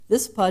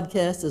This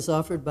podcast is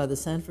offered by the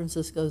San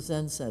Francisco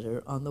Zen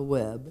Center on the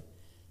web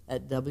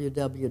at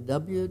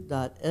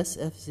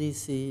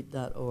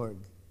www.sfzc.org.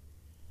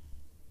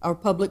 Our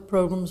public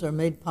programs are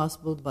made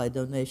possible by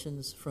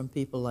donations from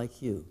people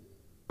like you.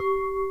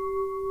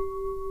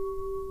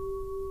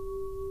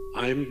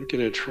 I'm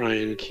going to try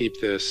and keep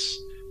this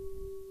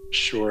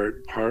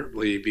short,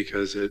 partly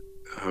because it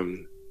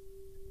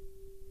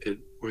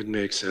would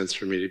make sense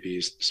for me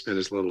to spend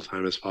as little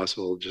time as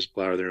possible just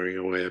blathering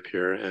away up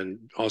here, and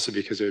also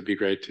because it would be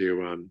great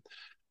to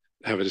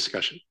have a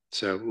discussion.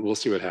 So we'll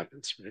see what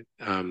happens, right?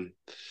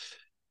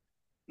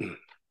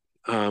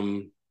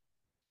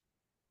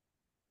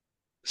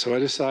 So I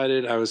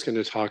decided I was going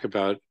to talk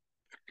about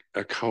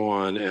a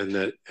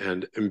koan,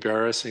 and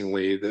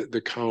embarrassingly,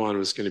 the koan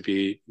was going to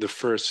be the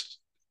first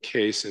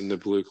case in the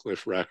Blue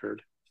Cliff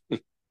record,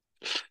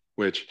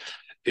 which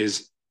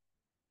is,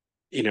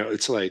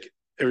 it's like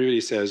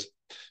everybody says,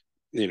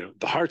 the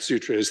Heart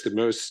Sutra is the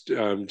most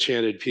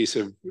chanted piece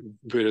of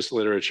Buddhist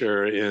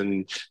literature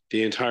in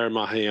the entire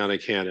Mahayana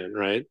canon,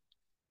 right?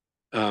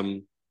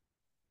 Well,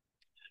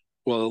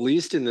 at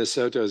least in the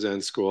Soto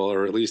Zen school,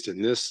 or at least in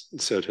this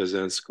Soto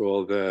Zen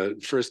school, the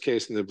first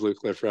case in the Blue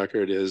Cliff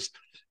record is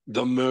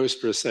the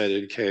most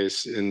recited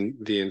case in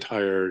the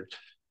entire,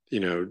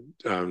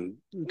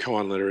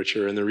 koan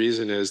literature. And the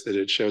reason is that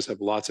it shows up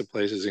lots of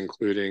places,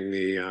 including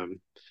the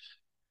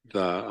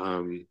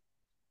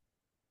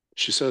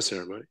Shuso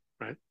ceremony,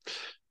 right?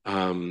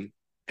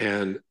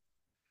 And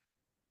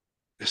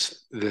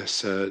this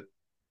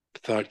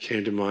thought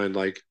came to mind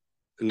like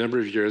a number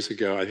of years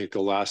ago. I think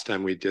the last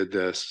time we did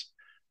this,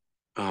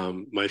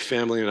 my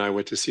family and I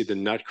went to see the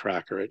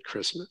Nutcracker at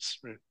Christmas,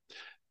 right?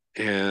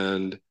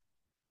 And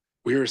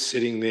we were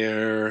sitting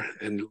there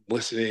and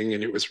listening,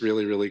 and it was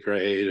really, really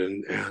great.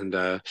 And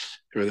there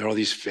were all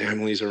these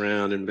families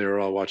around, and they were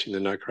all watching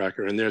the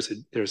Nutcracker. And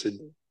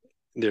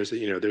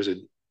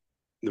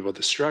well,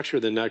 the structure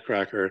of the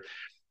Nutcracker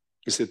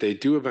is that they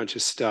do a bunch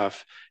of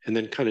stuff, and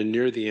then kind of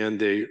near the end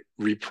they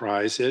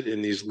reprise it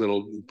in these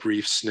little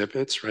brief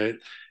snippets, right?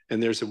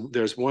 And there's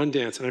one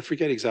dance, and I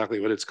forget exactly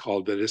what it's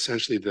called, but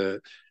essentially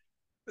the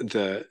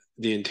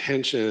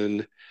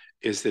intention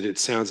is that it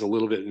sounds a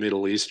little bit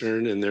Middle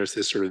Eastern, and there's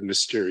this sort of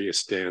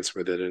mysterious dance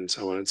with it, and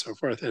so on and so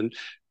forth. And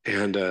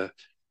the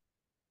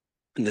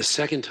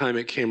second time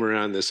it came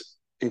around, this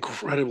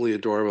incredibly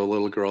adorable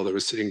little girl that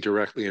was sitting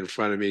directly in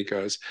front of me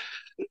goes,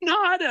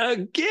 "Not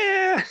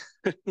again!"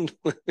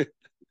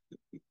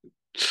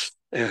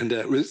 And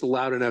it was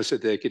loud enough so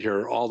they could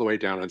hear her all the way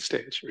down on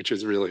stage, which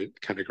is really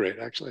kind of great,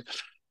 actually.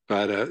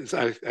 But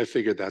so I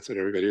figured that's what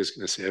everybody was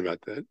going to say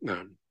about that.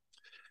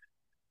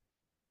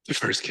 The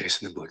first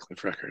case in the Blue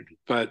Cliff record.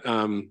 But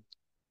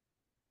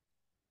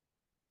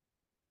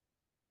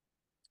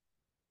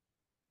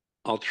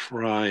I'll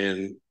try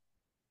and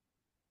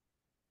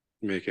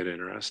make it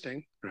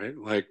interesting, right?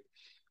 Like,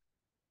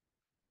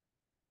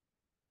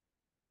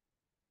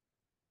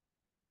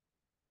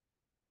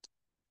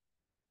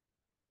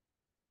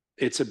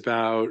 it's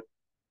about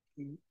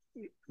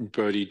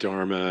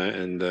Bodhidharma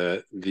and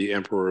the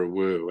Emperor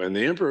Wu. And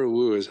the Emperor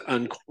Wu is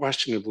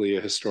unquestionably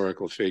a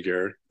historical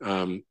figure.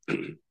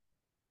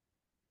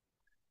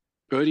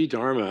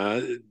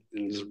 Bodhidharma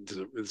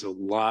is a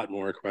lot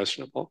more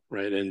questionable,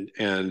 right?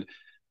 And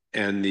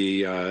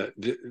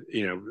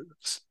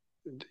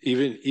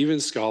even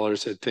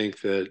scholars that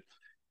think that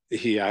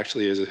he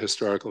actually is a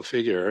historical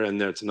figure, and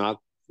that's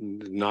not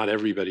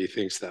everybody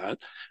thinks that.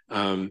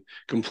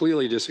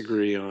 Completely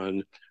disagree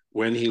on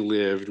when he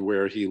lived,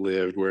 where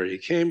he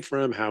came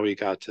from, how he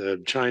got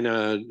to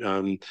China,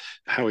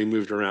 how he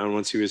moved around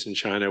once he was in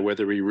China,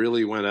 whether he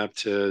really went up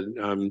to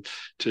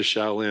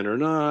Shaolin or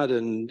not,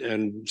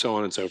 and so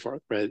on and so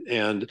forth, right?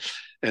 And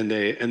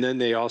then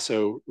they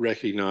also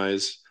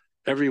recognize,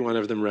 every one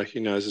of them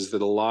recognizes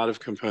that a lot of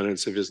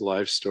components of his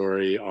life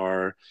story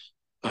are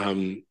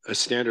a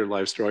standard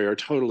life story, are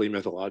totally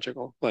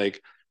mythological.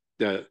 Like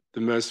the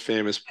most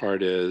famous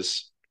part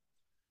is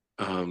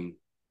 3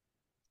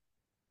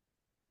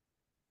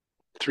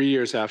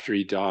 years after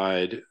he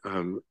died,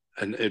 an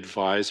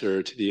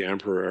advisor to the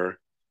emperor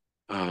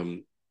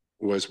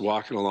was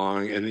walking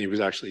along, and he was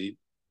actually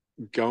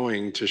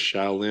going to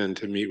Shaolin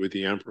to meet with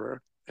the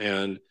emperor.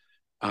 And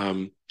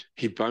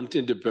he bumped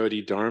into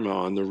Bodhidharma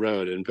on the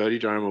road, and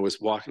Bodhidharma was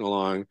walking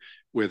along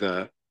with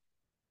a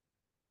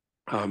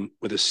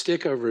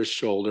stick over his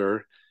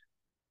shoulder,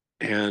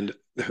 and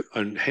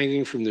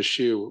hanging from the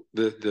shoe,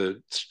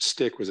 the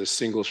stick was a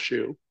single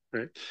shoe,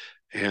 right?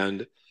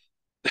 And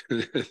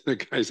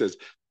the guy says,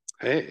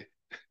 "Hey,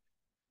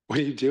 what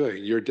are you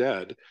doing? You're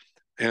dead."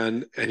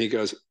 And he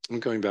goes,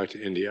 "I'm going back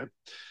to India."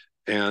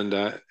 And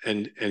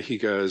he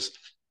goes,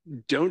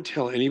 "Don't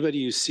tell anybody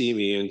you see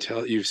me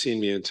until you've seen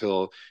me,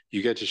 until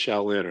you get to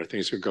Shaolin, or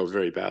things could go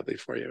very badly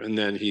for you." And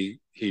then he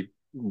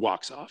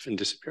walks off and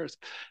disappears.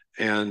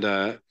 And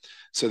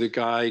so the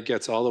guy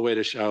gets all the way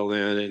to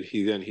Shaolin, and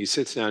he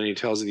sits down and he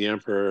tells the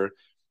emperor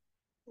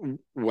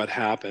what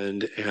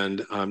happened. And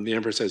the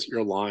emperor says,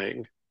 "You're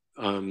lying.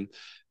 And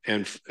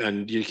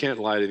you can't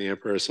lie to the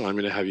emperor, so I'm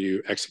going to have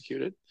you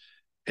executed."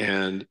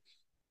 and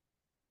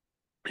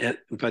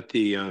but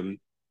the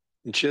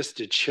just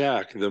to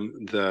check,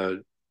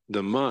 the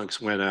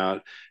monks went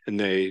out and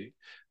they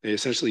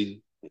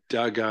essentially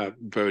dug up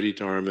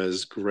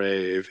Bodhidharma's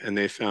grave, and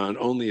they found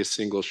only a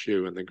single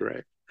shoe in the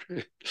grave.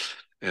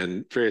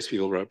 And various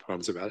people wrote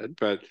poems about it.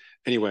 But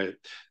anyway,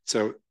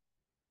 so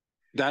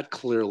that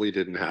clearly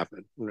didn't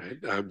happen, right?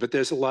 But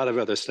there's a lot of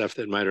other stuff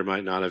that might or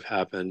might not have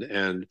happened.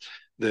 And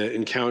the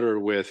encounter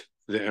with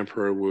the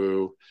Emperor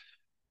Wu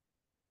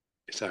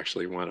is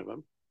actually one of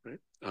them, right?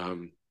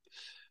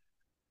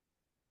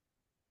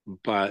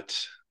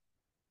 But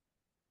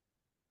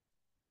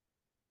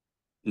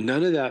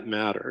none of that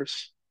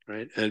matters,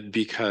 right? And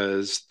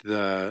because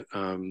the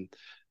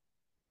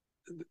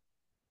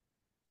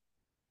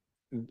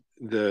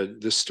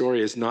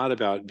story is not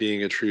about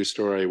being a true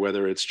story,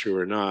 whether it's true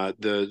or not.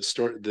 The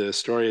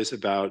story is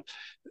about,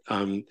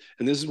 and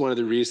this is one of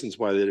the reasons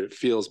why that it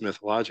feels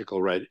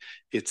mythological, right?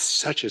 It's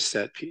such a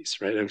set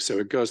piece, right? And so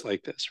it goes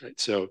like this, right?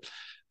 So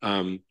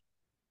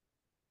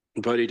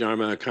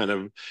Bodhidharma kind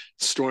of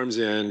storms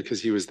in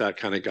because he was that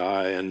kind of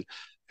guy,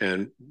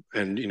 and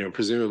you know,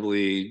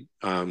 presumably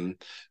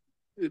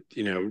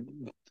you know,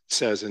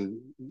 says and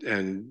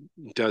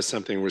does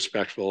something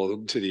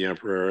respectful to the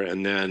emperor,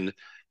 and then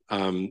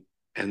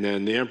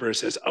the emperor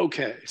says,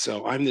 okay,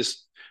 so I'm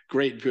this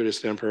great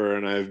Buddhist emperor,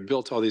 and I've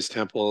built all these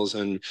temples,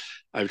 and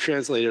I've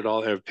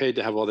paid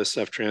to have all this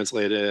stuff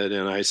translated,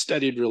 and I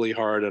studied really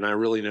hard, and I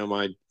really know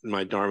my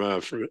dharma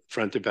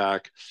front to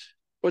back.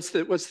 What's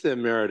the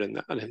merit in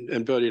that?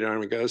 And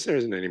Bodhidharma goes, there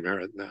isn't any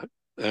merit in that.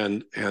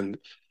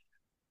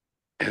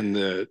 And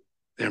the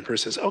emperor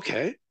says,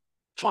 okay,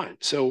 fine.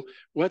 So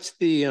what's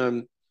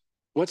the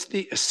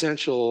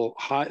essential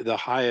the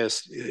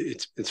highest?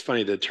 It's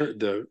funny,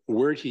 the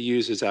word he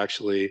uses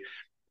actually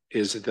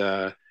is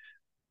the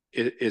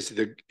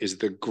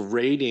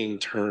grading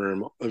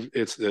term of,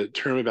 it's the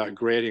term about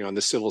grading on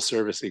the civil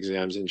service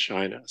exams in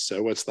China.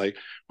 So what's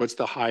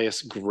the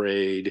highest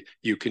grade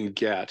you can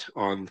get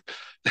on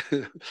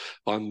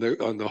on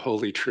the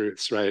holy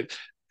truths, right?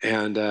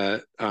 And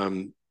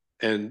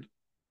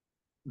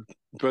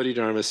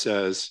Bodhidharma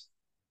says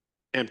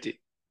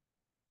empty,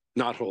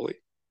 not holy.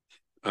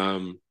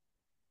 Um,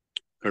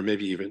 or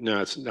maybe even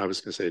no, it's I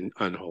was going to say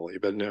unholy,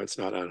 but no, it's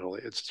not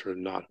unholy. It's sort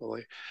of not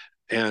holy.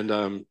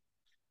 And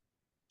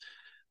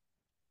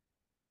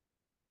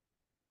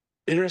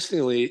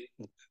interestingly,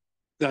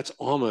 that's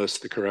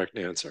almost the correct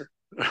answer.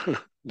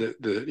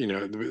 You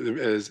know,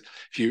 as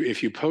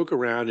if you poke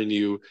around and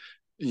you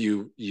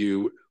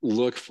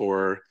look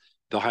for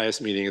the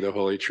highest meaning of the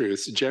holy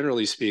truths,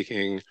 generally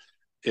speaking,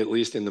 at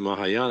least in the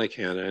Mahayana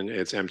canon,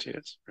 it's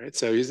emptiness, right?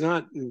 So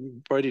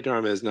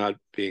Bodhidharma is not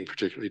being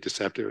particularly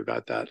deceptive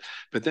about that.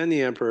 But then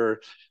the emperor,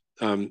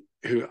 who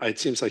it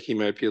seems like he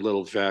might be a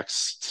little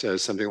vexed,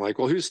 says something like,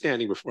 well, who's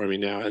standing before me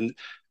now? And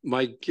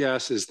my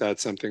guess is that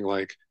something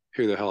like,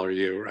 who the hell are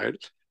you, right?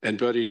 And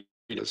Bodhi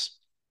just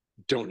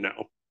don't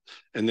know.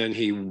 And then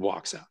he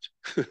walks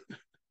out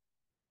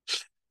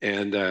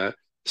and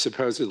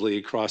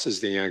supposedly crosses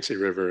the Yangtze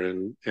River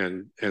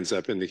and ends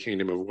up in the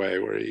kingdom of Wei,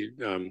 where he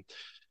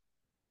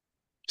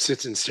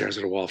sits and stares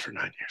at a wall for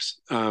 9 years.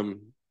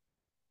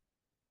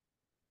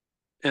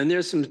 And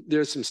there's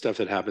some stuff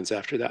that happens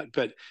after that.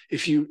 But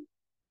if you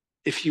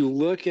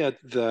look at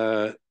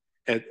the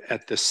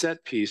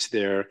set piece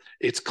there,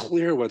 it's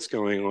clear what's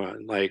going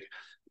on. Like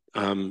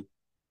the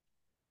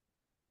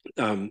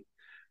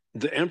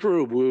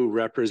Emperor Wu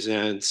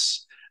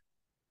represents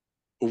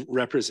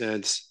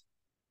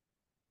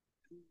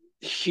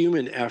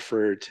human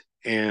effort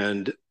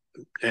and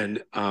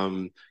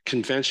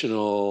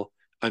conventional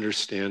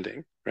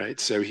understanding, right?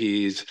 So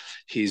he's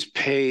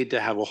paid to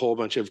have a whole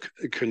bunch of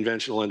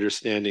conventional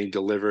understanding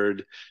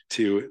delivered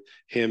to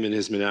him and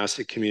his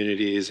monastic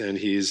communities, and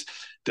he's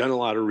done a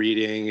lot of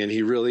reading, and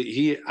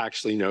he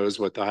actually knows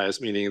what the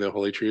highest meaning of the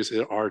holy truths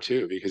are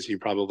too, because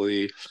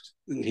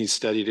he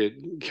studied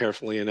it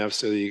carefully enough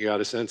so that you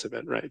got a sense of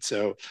it, right?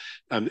 So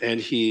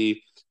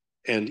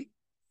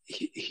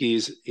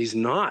he's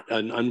not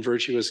an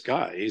unvirtuous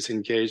guy. He's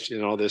engaged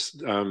in all this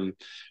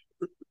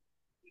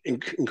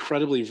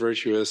incredibly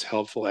virtuous,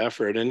 helpful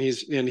effort, and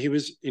he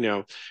was, you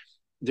know,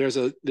 there's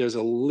a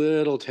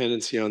little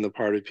tendency on the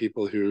part of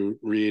people who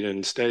read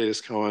and study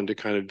this koan to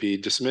kind of be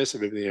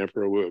dismissive of the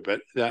Emperor Wu,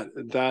 but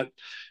that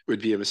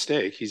would be a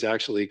mistake. He's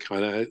actually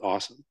kind of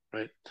awesome,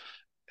 right?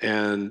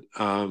 And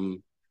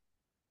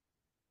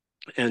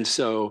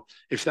so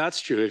if that's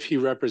true, if he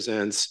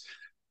represents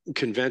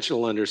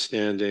conventional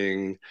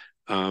understanding,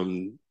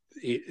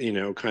 you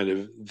know, kind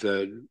of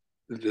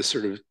the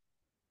sort of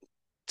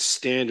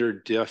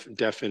standard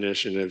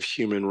definition of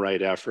human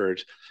right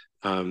effort,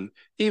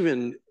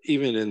 even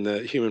in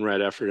the human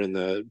right effort in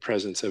the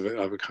presence of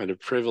a kind of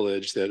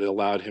privilege that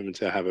allowed him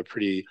to have a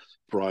pretty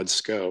broad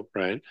scope,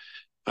 right?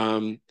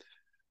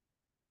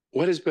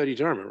 What does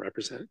Bodhidharma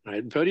represent,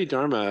 right?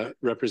 Bodhidharma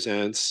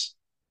represents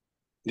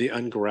the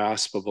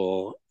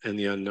ungraspable and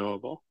the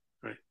unknowable,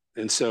 right?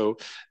 And so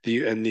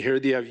here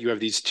you have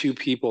these two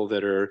people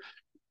that are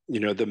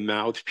the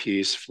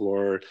mouthpiece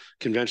for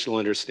conventional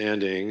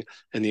understanding,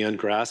 and the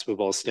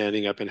ungraspable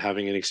standing up and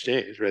having an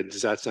exchange, right?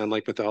 Does that sound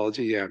like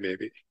mythology? Yeah,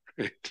 maybe.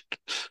 Right?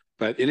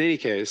 But in any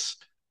case,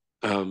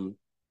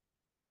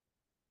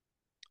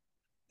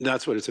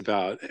 that's what it's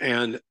about.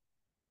 And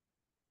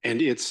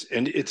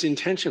it's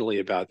intentionally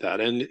about that.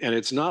 And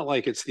it's not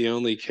like it's the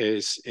only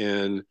case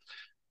in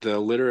the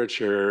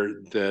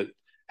literature that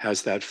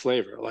has that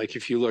flavor. Like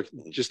if you look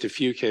just a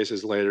few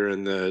cases later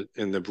in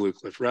the Blue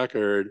Cliff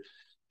record,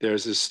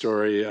 there's this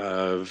story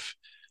of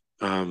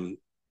what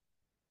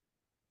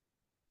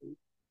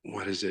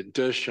is it,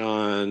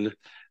 Dushan,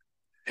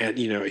 and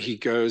he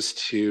goes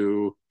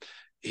to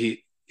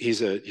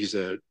he's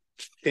a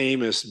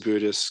famous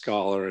Buddhist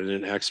scholar and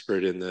an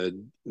expert in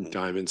the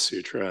Diamond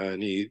Sutra,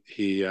 and he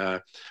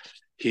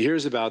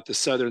hears about the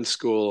Southern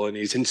school and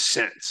he's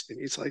incensed, and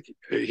he's like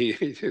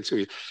so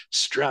he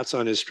straps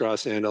on his straw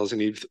sandals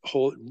and he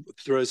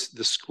throws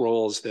the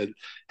scrolls that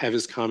have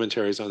his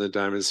commentaries on the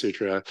Diamond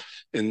Sutra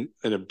in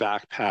a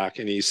backpack,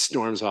 and he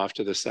storms off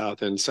to the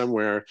south, and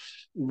somewhere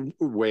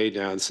way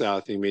down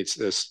south he meets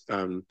this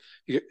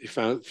he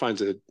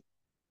finds a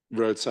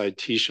roadside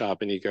tea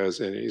shop, and he goes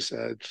in and he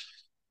said,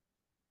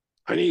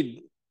 I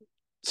need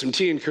some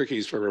tea and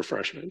cookies for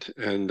refreshment.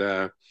 And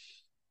the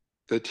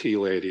tea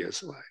lady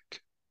is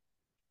like,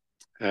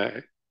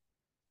 hey,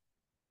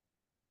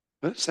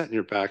 what's that in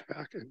your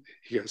backpack? And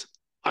he goes,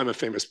 I'm a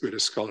famous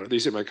Buddhist scholar.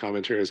 These are my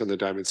commentaries on the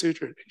Diamond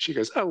Sutra. And she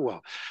goes, oh,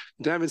 well,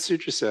 Diamond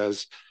Sutra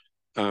says,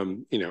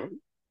 um,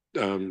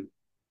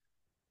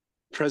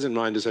 present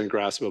mind is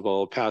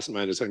ungraspable, past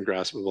mind is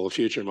ungraspable,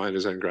 future mind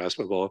is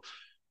ungraspable.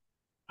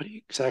 What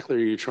exactly are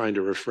you trying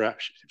to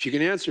refresh? If you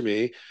can answer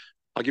me,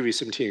 I'll give you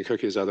some tea and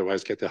cookies.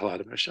 Otherwise, get the hell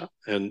out of my shop.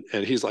 And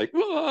he's like,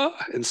 whoa.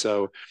 And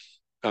so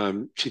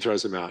she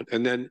throws him out.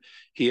 And then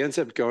he ends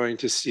up going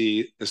to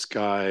see this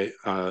guy,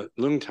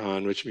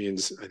 Lungtan, which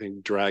means, I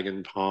think,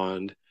 dragon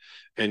pond.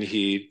 And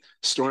he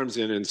storms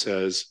in and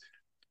says,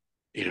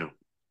 I'm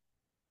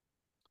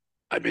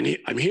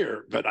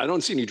here, but I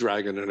don't see any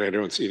dragon and I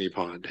don't see any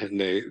pond. And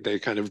they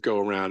kind of go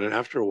around. And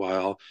after a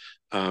while,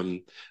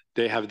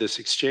 they have this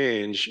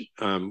exchange,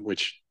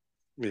 which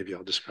maybe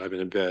I'll describe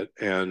in a bit.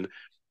 And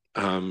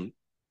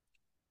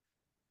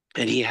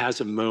he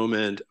has a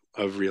moment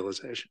of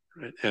realization,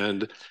 right?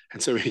 And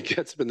so he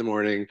gets up in the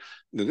morning,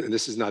 and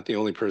this is not the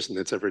only person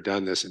that's ever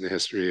done this in the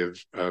history of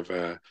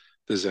the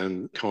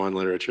Zen koan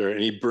literature,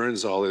 and he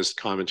burns all his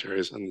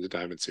commentaries on the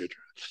Diamond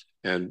Sutra,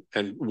 and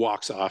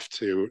walks off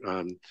to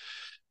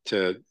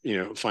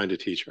find a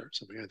teacher or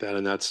something like that.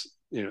 And that's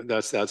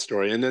that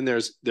story. And then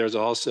there's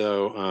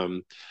also I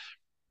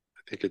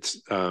think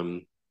it's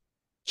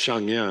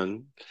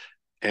Shangyan,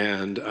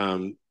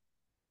 and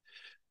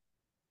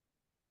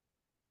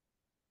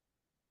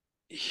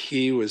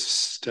he was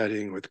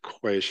studying with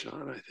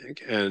Koan, I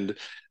think,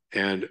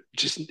 and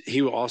just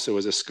he also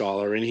was a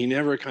scholar, and he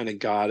never kind of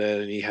got it,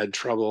 and he had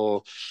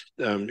trouble.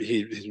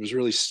 He was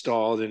really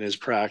stalled in his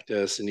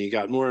practice, and he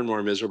got more and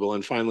more miserable,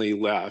 and finally he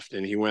left,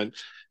 and he went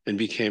and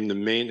became the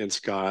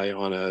maintenance guy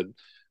on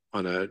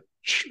a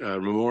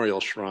memorial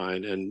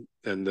shrine. And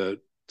the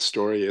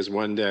story is,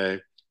 one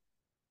day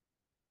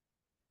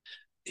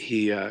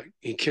he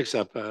kicks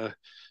up a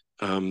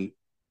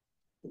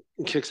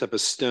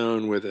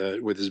stone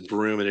with his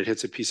broom, and it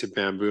hits a piece of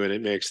bamboo, and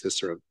it makes this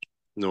sort of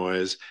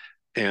noise,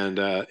 and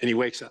he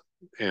wakes up,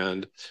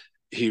 and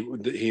he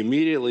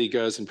immediately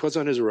goes and puts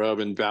on his robe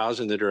and bows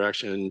in the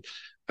direction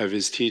of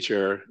his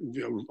teacher,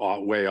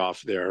 way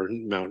off there,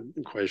 Mount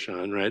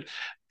Kwaishan, right?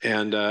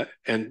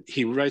 And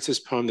he writes this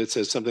poem that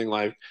says something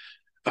like,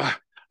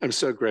 I'm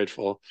so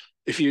grateful.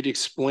 If you'd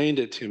explained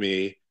it to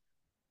me,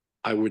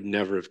 I would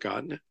never have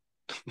gotten it.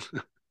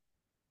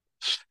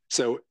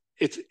 So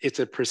it's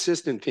a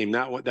persistent theme.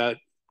 That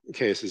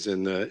case is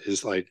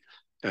like,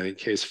 I think,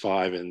 case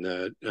 5 in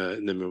the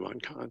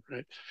Mumonkan Khan,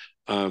 right?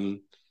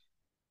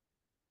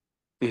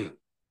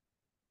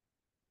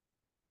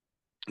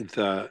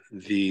 The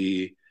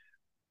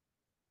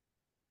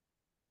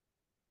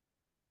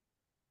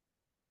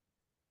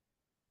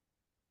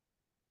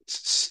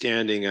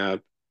standing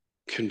up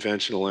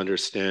conventional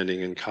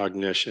understanding and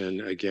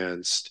cognition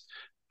against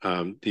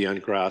the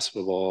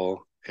ungraspable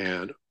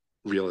and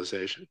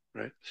realization,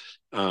 right?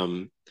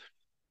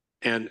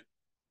 And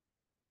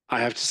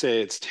I have to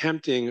say, it's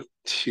tempting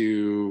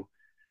to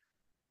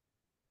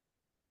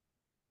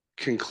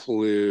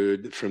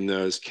conclude from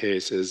those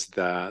cases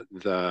that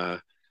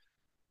the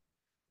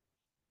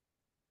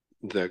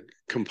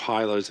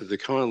compilers of the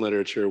Koan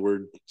literature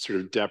were sort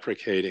of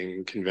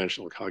deprecating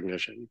conventional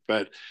cognition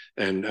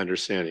and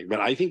understanding. But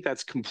I think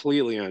that's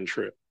completely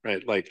untrue,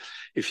 right? Like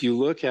if you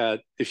look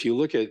at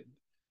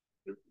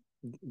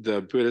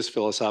the Buddhist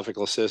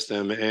philosophical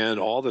system and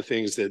all the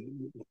things that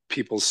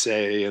people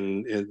say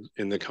in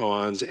the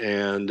koans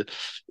and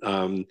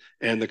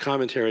the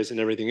commentaries and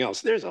everything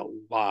else, there's a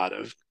lot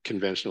of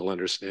conventional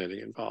understanding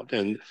involved,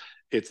 and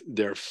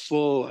they're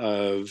full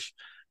of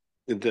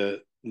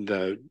the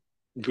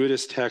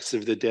Buddhist texts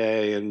of the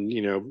day, and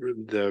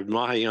the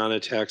Mahayana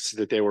texts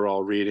that they were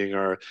all reading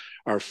are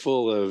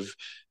full of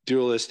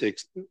dualistic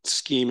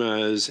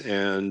schemas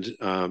and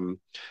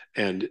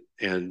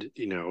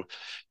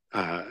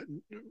uh,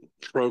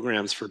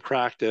 programs for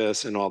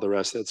practice and all the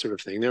rest of that sort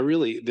of thing.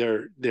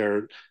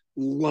 They're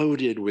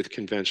loaded with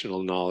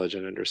conventional knowledge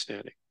and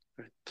understanding,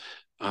 right?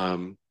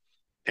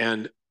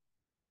 And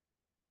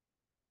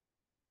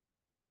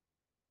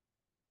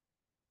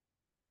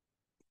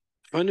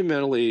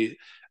fundamentally,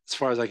 as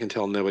far as I can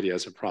tell, nobody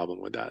has a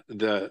problem with that.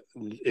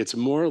 It's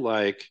more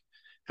like,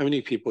 how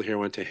many people here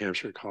went to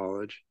Hampshire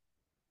College?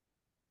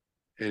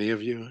 Any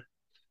of you?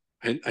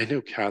 I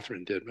know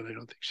Catherine did, but I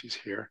don't think she's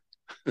here.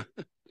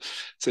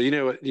 So you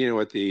know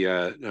what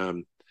the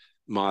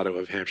motto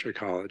of Hampshire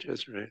College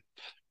is, right?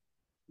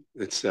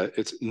 It's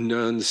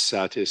non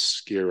satis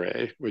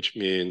scire, which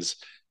means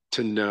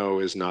to know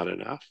is not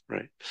enough,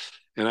 right?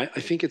 And I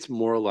think it's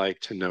more like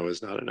to know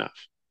is not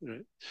enough,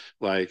 right?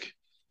 Like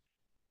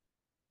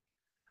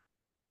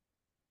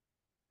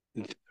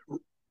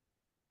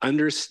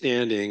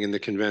understanding in the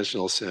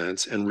conventional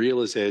sense and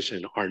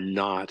realization are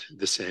not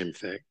the same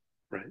thing,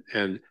 right?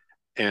 And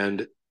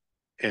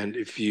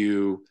if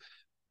you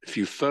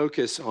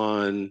focus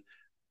on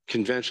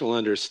conventional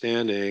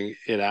understanding,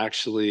 it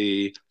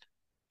actually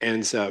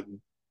ends up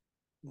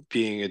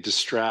being a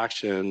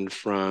distraction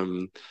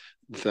from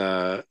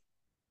the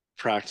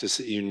practice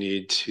that you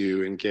need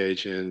to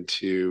engage in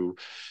to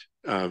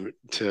have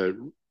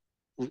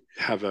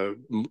a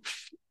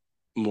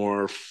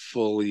more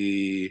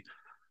fully,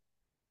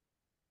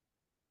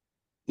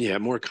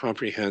 more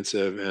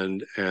comprehensive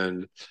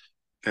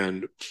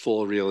and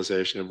full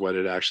realization of what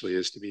it actually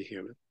is to be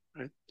human,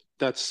 right?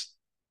 That's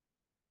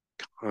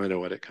kind of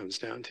what it comes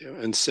down to.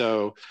 And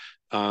so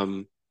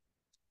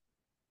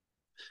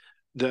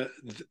the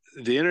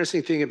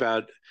interesting thing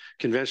about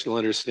conventional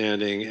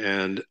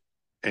understanding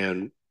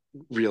and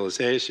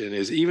realization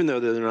is, even though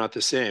they're not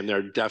the same,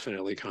 they're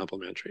definitely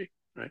complementary,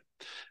 right?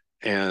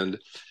 And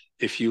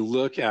if you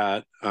look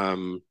at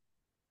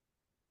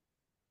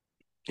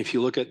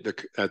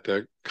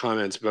the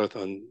comments both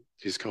on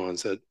these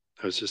koans that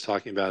I was just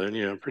talking about,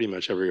 and pretty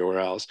much everywhere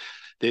else,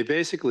 they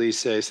basically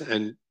say,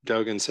 and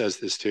Dogen says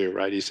this too,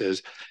 right? He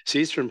says,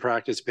 cease from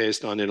practice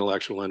based on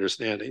intellectual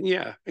understanding.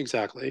 Yeah,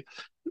 exactly.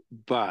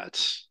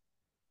 But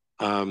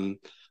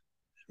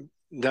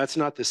that's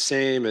not the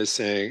same as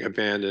saying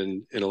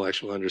abandon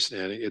intellectual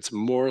understanding. It's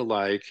more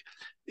like,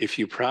 if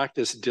you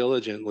practice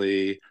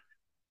diligently,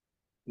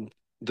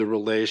 the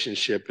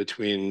relationship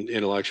between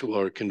intellectual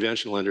or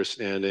conventional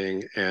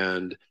understanding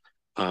and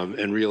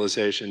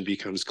realization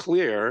becomes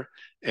clear.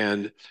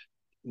 And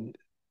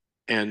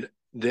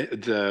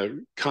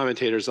the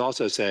commentators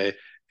also say,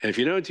 and if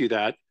you don't do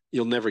that,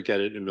 you'll never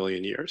get it in a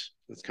million years.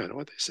 That's kind of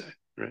what they say,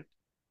 right?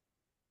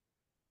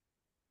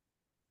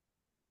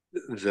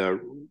 The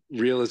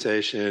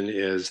realization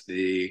is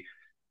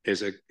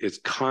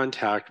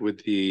contact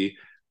with the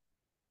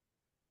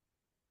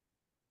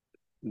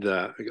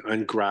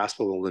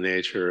ungraspable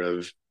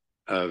nature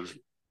of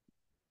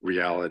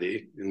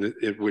reality,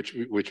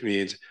 which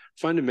means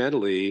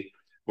fundamentally,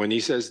 when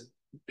he says,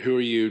 "Who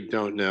are you?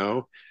 Don't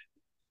know,"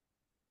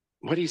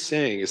 what he's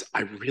saying is,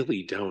 I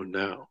really don't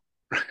know,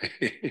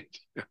 right?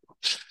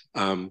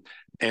 um,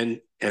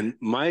 and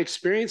my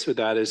experience with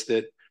that is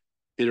that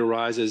it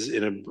arises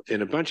in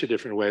a bunch of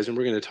different ways, and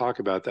we're going to talk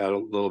about that a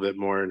little bit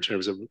more in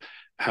terms of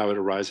how it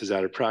arises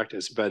out of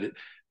practice. But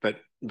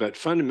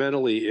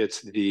fundamentally,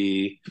 it's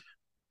the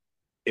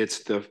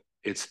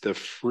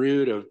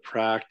fruit of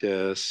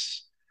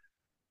practice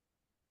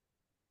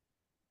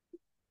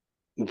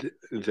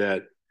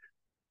that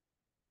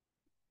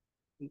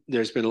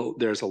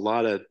there's a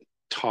lot of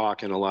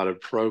talk and a lot of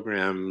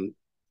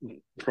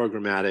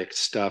programmatic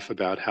stuff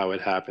about how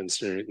it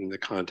happens in the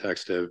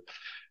context of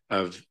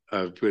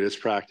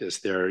Buddhist practice.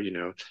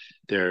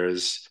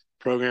 There's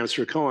programs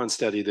for koan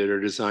study that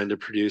are designed to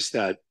produce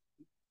that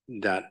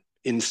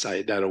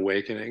insight, that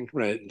awakening,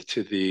 right,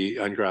 to the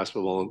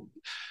ungraspable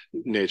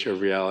nature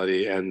of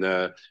reality, and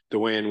the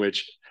way in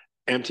which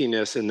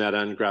emptiness and that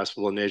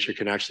ungraspable nature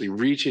can actually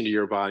reach into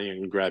your body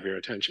and grab your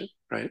attention,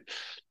 right?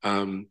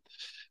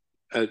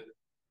 Uh,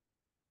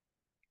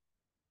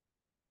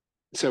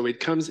 so it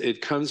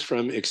comes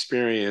from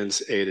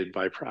experience aided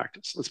by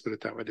practice. Let's put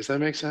it that way. Does that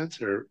make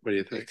sense, or what do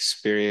you think?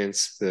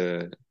 Experience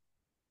the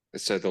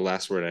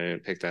last word, I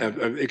didn't pick that up.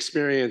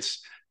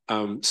 Experience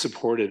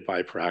supported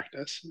by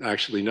practice.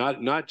 Actually,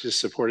 not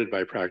just supported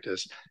by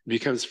practice. It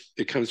comes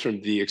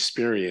from the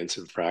experience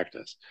of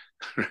practice.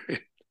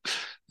 Right?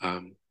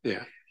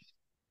 Yeah.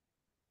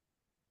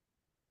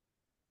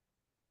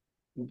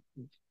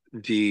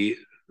 The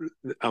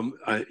a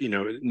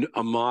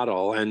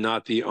model, and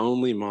not the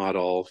only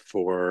model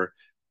for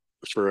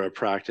a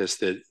practice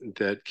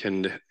that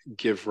can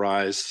give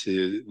rise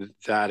to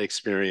that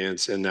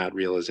experience and that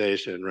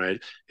realization,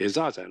 right, is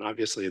zazen.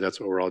 Obviously, that's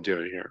what we're all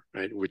doing here,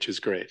 right, which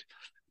is great.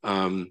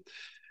 The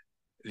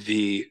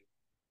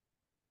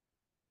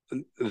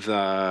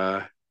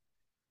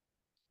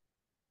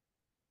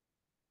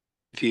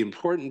the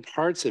important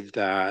parts of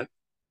that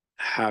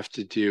have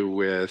to do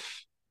with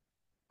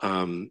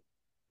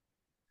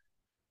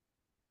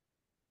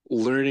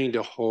learning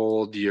to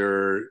hold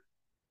your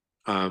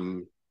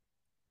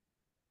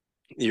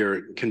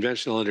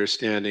conventional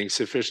understanding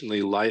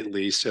sufficiently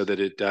lightly so that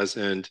it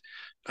doesn't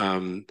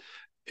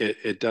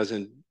it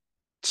doesn't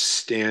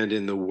stand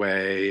in the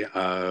way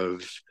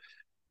of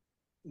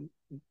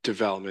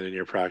development in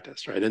your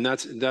practice, right? And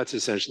that's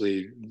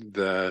essentially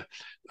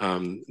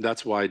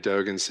that's why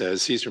Dogen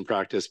says cease from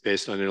practice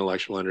based on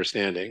intellectual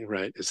understanding,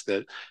 right? It's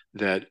that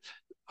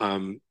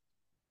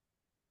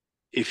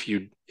if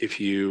you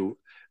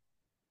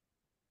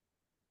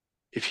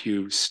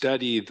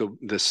study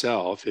the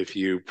self, if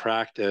you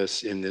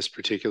practice in this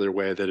particular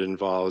way that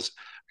involves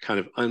kind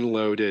of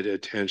unloaded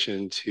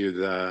attention to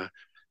the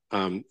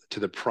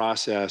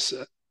process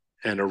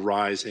and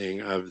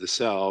arising of the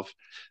self,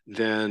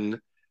 then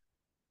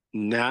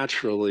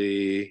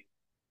naturally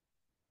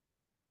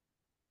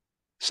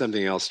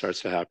something else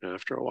starts to happen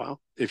after a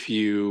while. If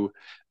you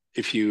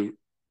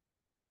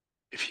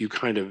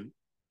kind of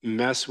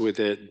mess with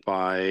it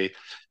by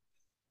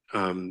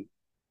trying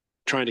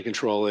to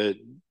control it,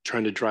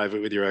 trying to drive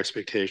it with your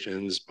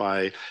expectations,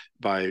 by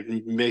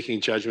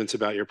making judgments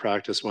about your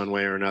practice one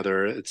way or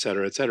another, et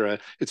cetera,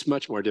 it's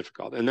much more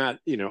difficult. And that,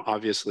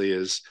 obviously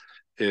is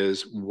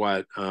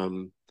what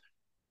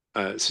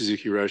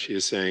Suzuki Roshi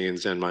is saying in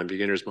Zen Mind,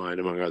 Beginner's Mind,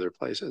 among other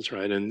places,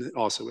 right? And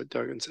also what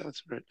Dogen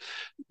says, right?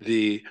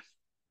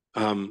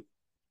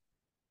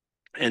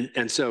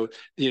 And so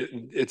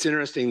it's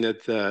interesting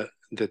that the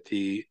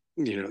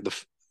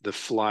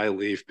fly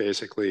leaf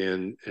basically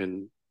in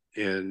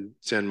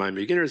Zen Mind,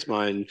 Beginner's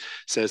Mind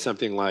says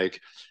something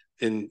like,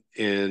 in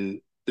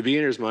the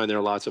beginner's mind there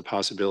are lots of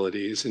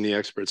possibilities, in the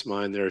expert's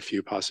mind there are a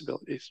few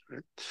possibilities,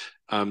 right?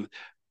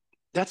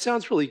 That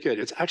sounds really good.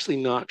 It's actually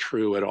not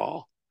true at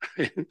all.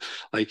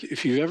 Like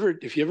if you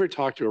ever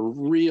talk to a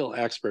real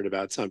expert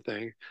about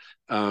something,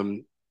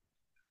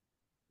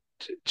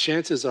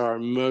 chances are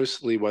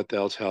mostly what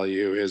they'll tell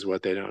you is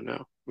what they don't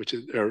know, which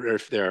is, or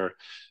if they're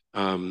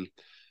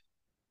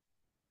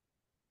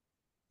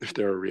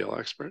a real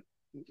expert,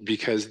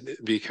 because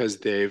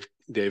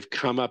they've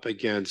come up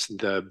against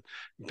the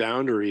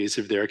boundaries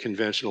of their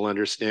conventional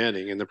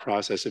understanding in the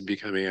process of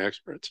becoming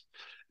experts.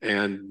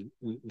 And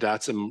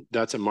that's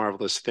a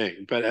marvelous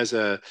thing. But as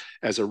a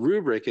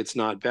rubric, it's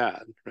not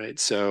bad, right?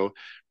 So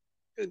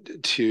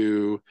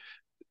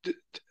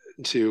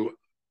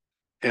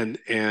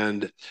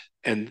and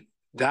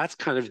that's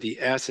kind of the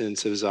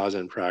essence of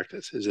Zazen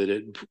practice, is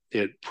that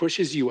it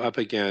pushes you up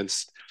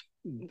against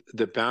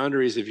the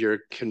boundaries of your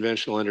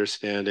conventional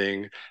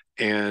understanding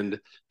and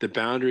the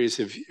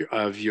boundaries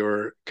of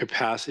your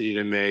capacity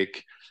to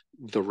make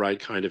the right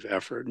kind of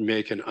effort,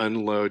 make an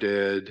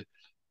unloaded,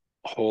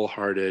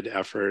 wholehearted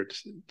effort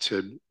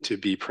to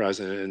be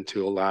present and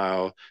to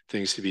allow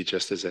things to be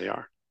just as they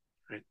are,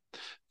 right?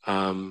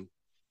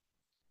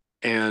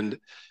 And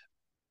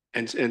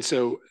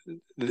so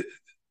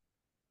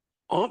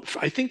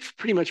I think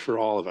pretty much for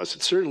all of us,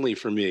 it's certainly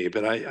for me,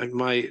 but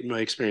my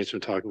experience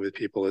from talking with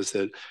people is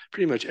that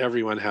pretty much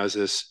everyone has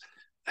this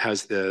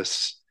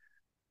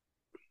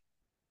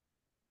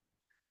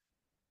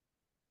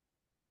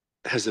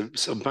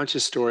a bunch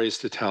of stories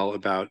to tell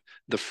about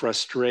the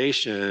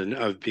frustration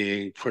of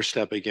being pushed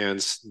up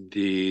against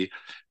the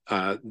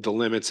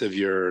limits of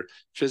your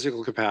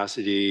physical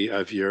capacity,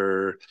 of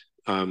your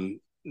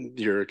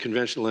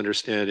conventional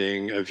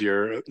understanding, of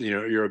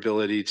your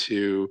ability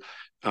to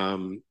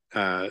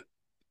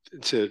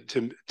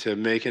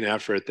make an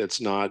effort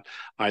that's not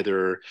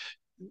either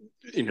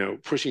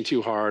pushing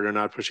too hard or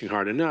not pushing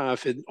hard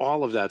enough, and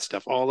all of that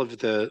stuff, all of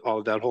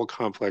that whole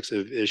complex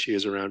of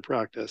issues around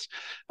practice,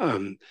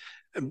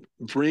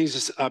 brings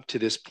us up to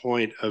this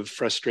point of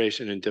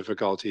frustration and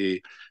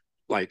difficulty,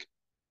 like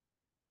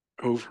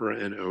over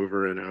and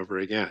over and over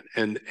again.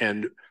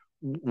 And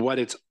what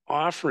it's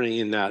offering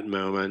in that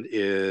moment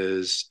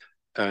is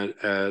an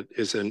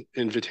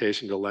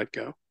invitation to let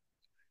go.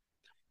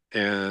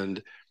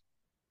 And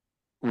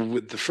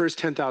with the first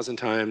 10,000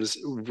 times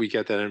we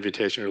get that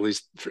invitation, or at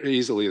least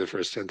easily the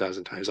first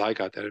 10,000 times I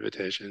got that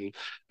invitation,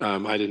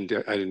 I didn't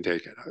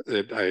take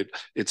it.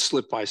 It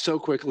slipped by so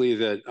quickly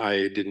that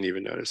I didn't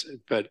even notice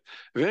it. But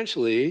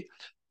eventually,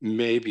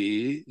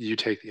 maybe you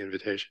take the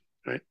invitation,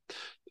 right?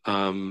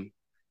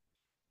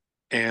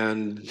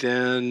 And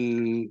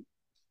then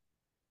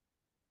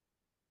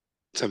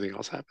something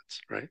else happens,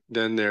 right?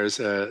 Then there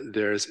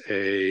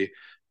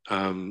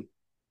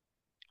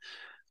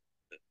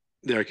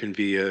can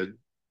be a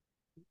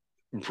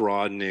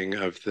broadening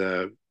of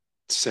the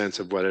sense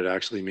of what it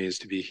actually means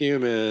to be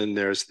human.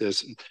 There's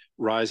this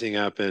rising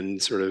up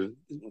and sort of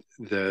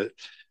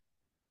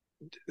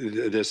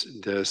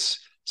this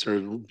sort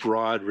of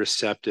broad,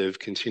 receptive,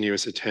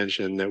 continuous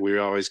attention that we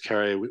always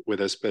carry with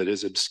us, but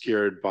is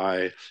obscured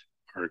by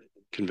our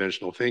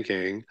conventional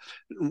thinking,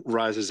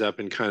 rises up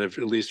and kind of,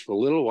 at least for a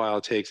little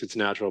while, takes its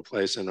natural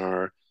place in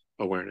our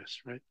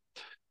awareness, right?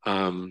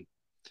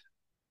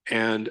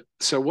 And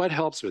so what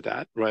helps with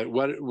that, right?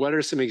 What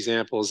are some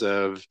examples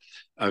of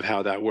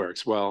how that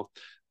works? Well,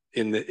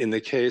 in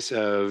the case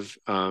of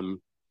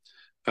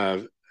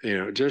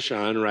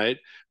Jishan, right?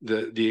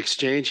 The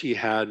exchange he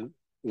had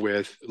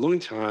with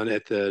Lungtan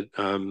at the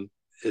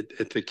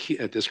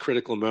at this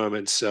critical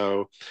moment.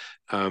 So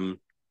um,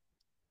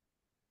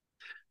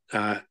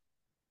 uh,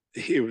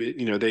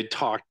 they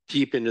talked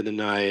deep into the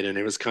night, and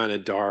it was kind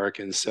of dark.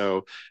 And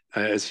so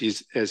as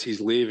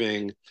he's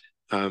leaving,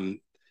 um,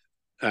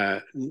 uh,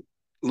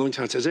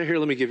 Lungtan says, "Hey, here,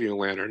 let me give you a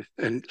lantern,"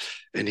 and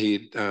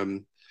he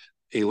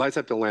lights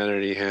up the lantern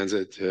and he hands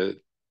it to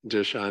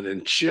Dushan,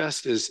 and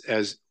just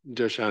as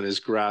Dushan is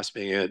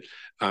grasping it,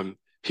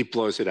 he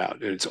blows it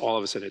out, and it's all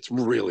of a sudden it's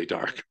really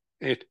dark,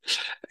 right?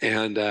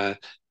 And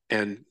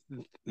and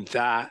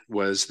that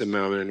was the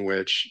moment in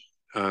which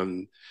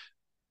Dushan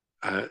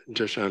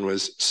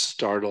was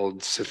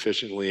startled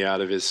sufficiently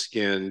out of his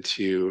skin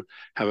to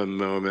have a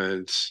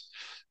moment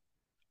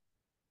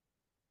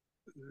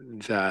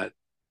that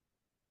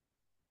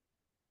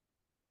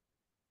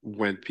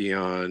went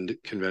beyond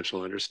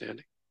conventional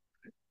understanding.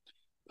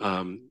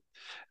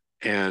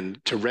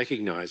 And to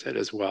recognize it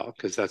as well,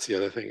 because that's the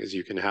other thing, is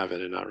you can have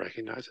it and not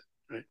recognize it,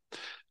 right?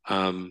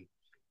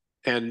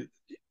 And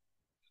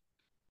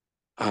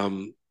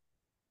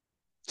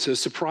so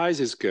surprise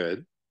is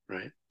good,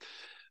 right?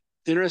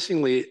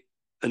 Interestingly,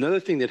 another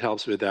thing that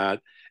helps with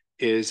that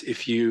is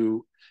if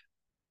you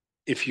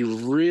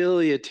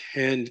really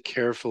attend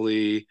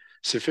carefully,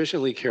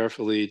 sufficiently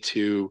carefully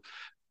to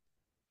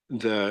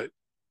the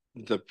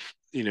the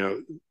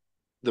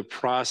the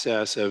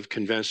process of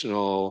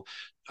conventional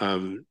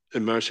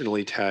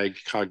emotionally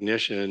tagged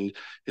cognition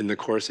in the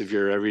course of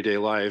your everyday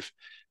life,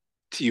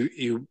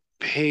 you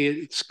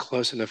pay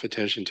close enough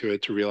attention to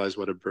it to realize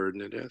what a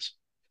burden it is,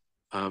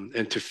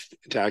 and to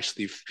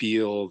actually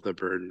feel the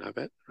burden of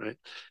it, right?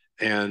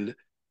 And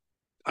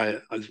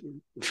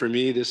for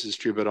me, this is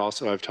true, but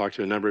also I've talked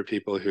to a number of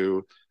people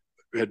who,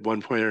 at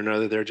one point or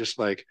another, they're just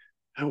like,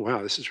 "Oh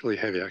wow, this is really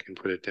heavy. I can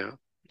put it down,"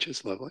 which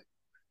is lovely.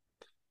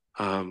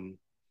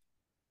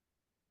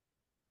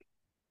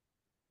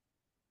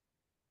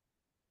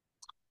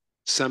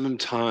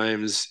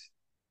 Sometimes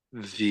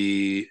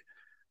the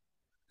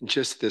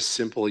just this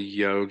simple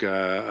yoga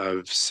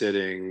of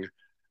sitting,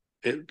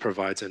 it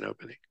provides an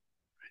opening.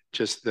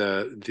 Just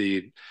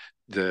the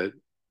the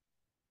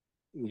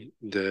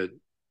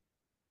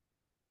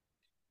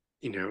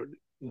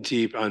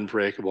deep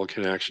unbreakable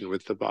connection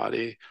with the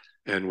body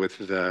and with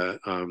the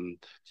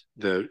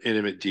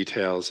intimate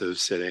details of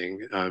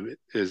sitting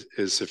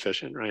is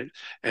sufficient, right?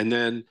 And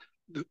then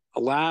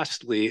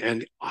lastly,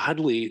 and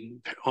oddly,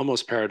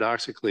 almost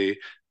paradoxically,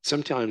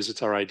 sometimes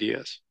it's our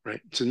ideas,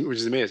 right? So, which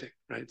is amazing,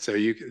 right? So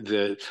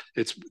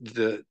it's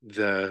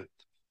the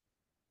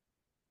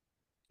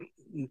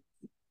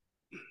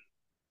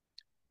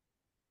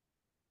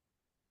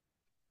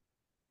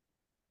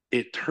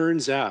it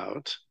turns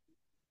out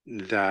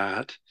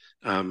that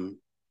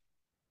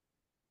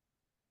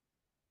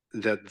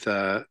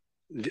that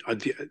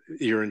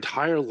your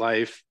entire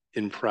life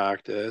in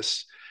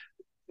practice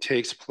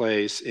takes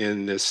place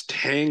in this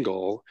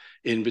tangle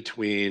in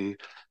between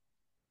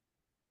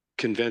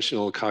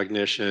conventional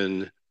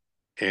cognition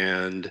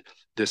and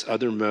this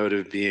other mode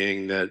of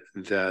being that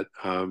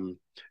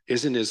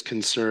isn't as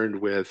concerned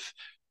with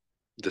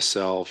the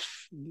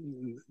self,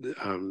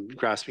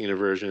 grasping an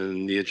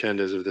aversion, the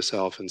agendas of the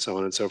self, and so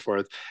on and so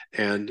forth,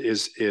 and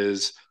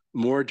is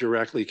more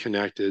directly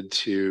connected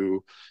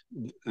to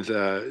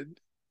the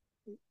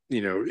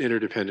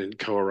interdependent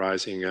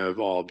co-arising of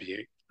all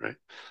being, right?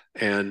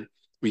 And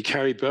we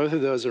carry both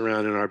of those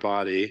around in our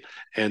body,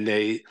 and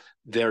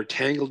they're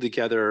tangled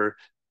together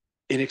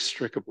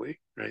inextricably,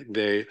 right?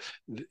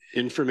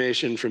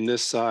 Information from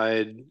this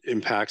side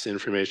impacts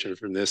information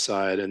from this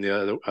side, and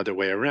the other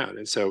way around.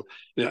 And so,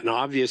 an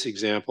obvious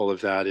example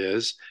of that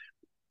is,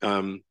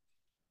 well,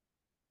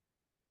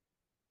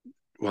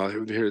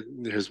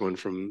 here's one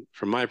from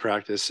my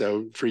practice.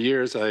 So for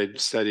years, I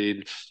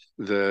studied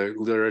the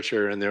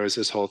literature, and there was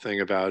this whole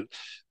thing about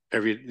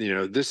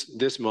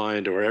this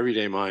mind or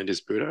everyday mind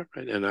is Buddha,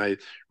 right? And I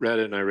read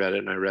it and I read it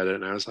and I read it,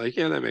 and I was like,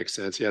 yeah, that makes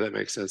sense. Yeah, that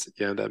makes sense.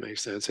 Yeah, that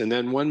makes sense. And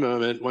then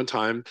one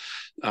time,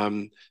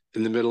 in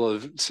the middle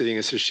of sitting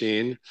a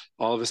sesshin,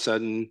 all of a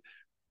sudden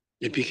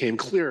it became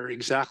clear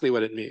exactly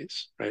what it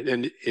means, right?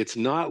 And it's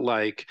not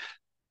like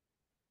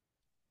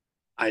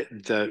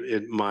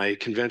my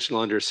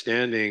conventional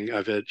understanding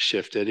of it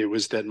shifted. It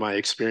was that my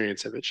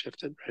experience of it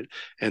shifted, right?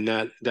 And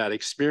that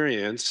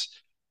experience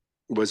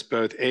was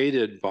both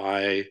aided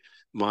by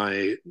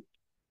my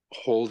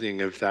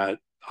holding of that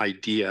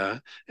idea,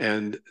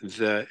 and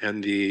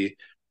the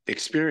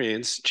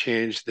experience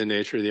changed the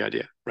nature of the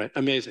idea, right?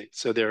 Amazing.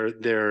 So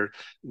they're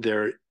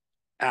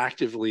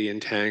actively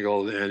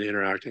entangled and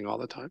interacting all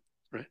the time,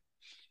 right?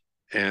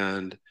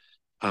 And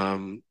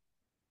um,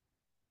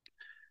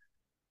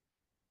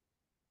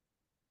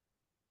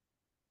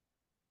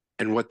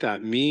 what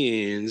that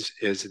means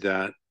is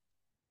that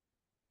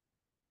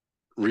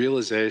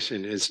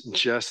realization is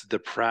just the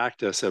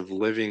practice of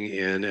living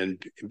in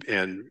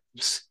and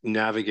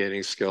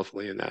navigating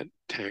skillfully in that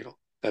tangle.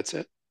 That's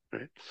it,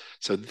 right?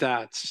 So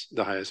that's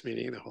the highest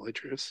meaning of the Holy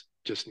Truths,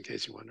 just in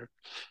case you wonder.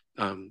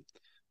 Oh,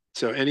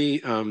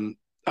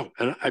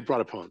 and I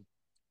brought a poem.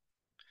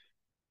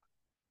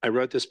 I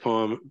wrote this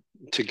poem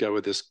to go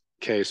with this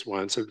case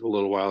once a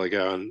little while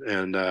ago,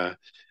 and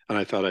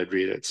I thought I'd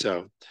read it.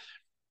 So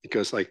it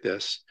goes like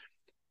this.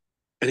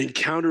 An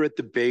encounter at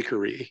the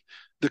bakery.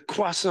 The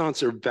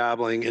croissants are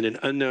babbling in an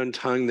unknown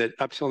tongue that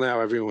up till now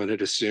everyone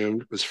had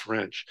assumed was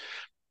French.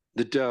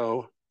 The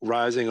dough,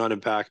 rising on a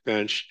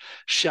backbench,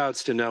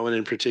 shouts to no one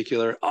in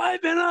particular,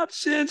 I've been up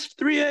since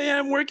 3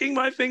 a.m. working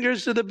my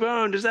fingers to the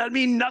bone. Does that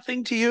mean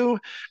nothing to you?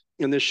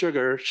 And the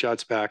sugar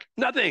shouts back,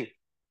 nothing.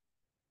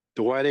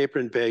 The white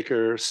apron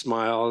baker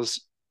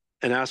smiles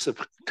and asks the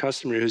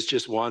customer who's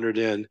just wandered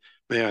in,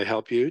 may I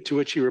help you? To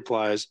which he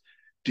replies,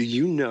 do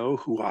you know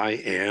who I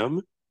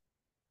am?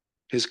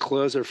 His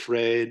clothes are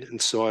frayed and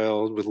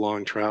soiled with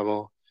long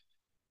travel,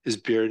 his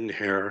beard and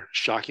hair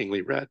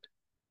shockingly red.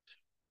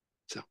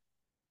 So.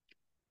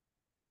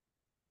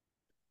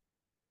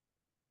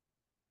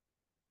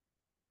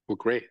 Well,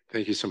 great.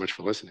 Thank you so much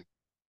for listening.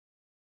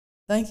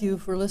 Thank you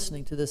for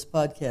listening to this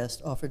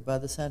podcast offered by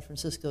the San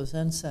Francisco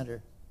Zen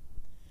Center.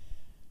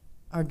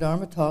 Our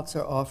Dharma talks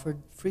are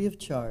offered free of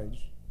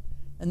charge,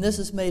 and this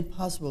is made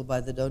possible by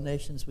the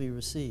donations we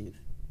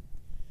receive.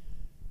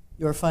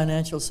 Your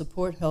financial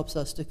support helps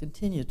us to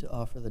continue to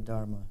offer the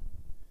Dharma.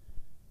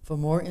 For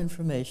more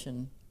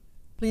information,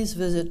 please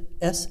visit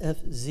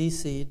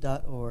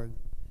sfzc.org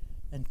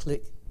and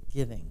click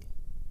Giving.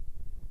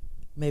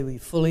 May we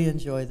fully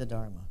enjoy the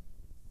Dharma.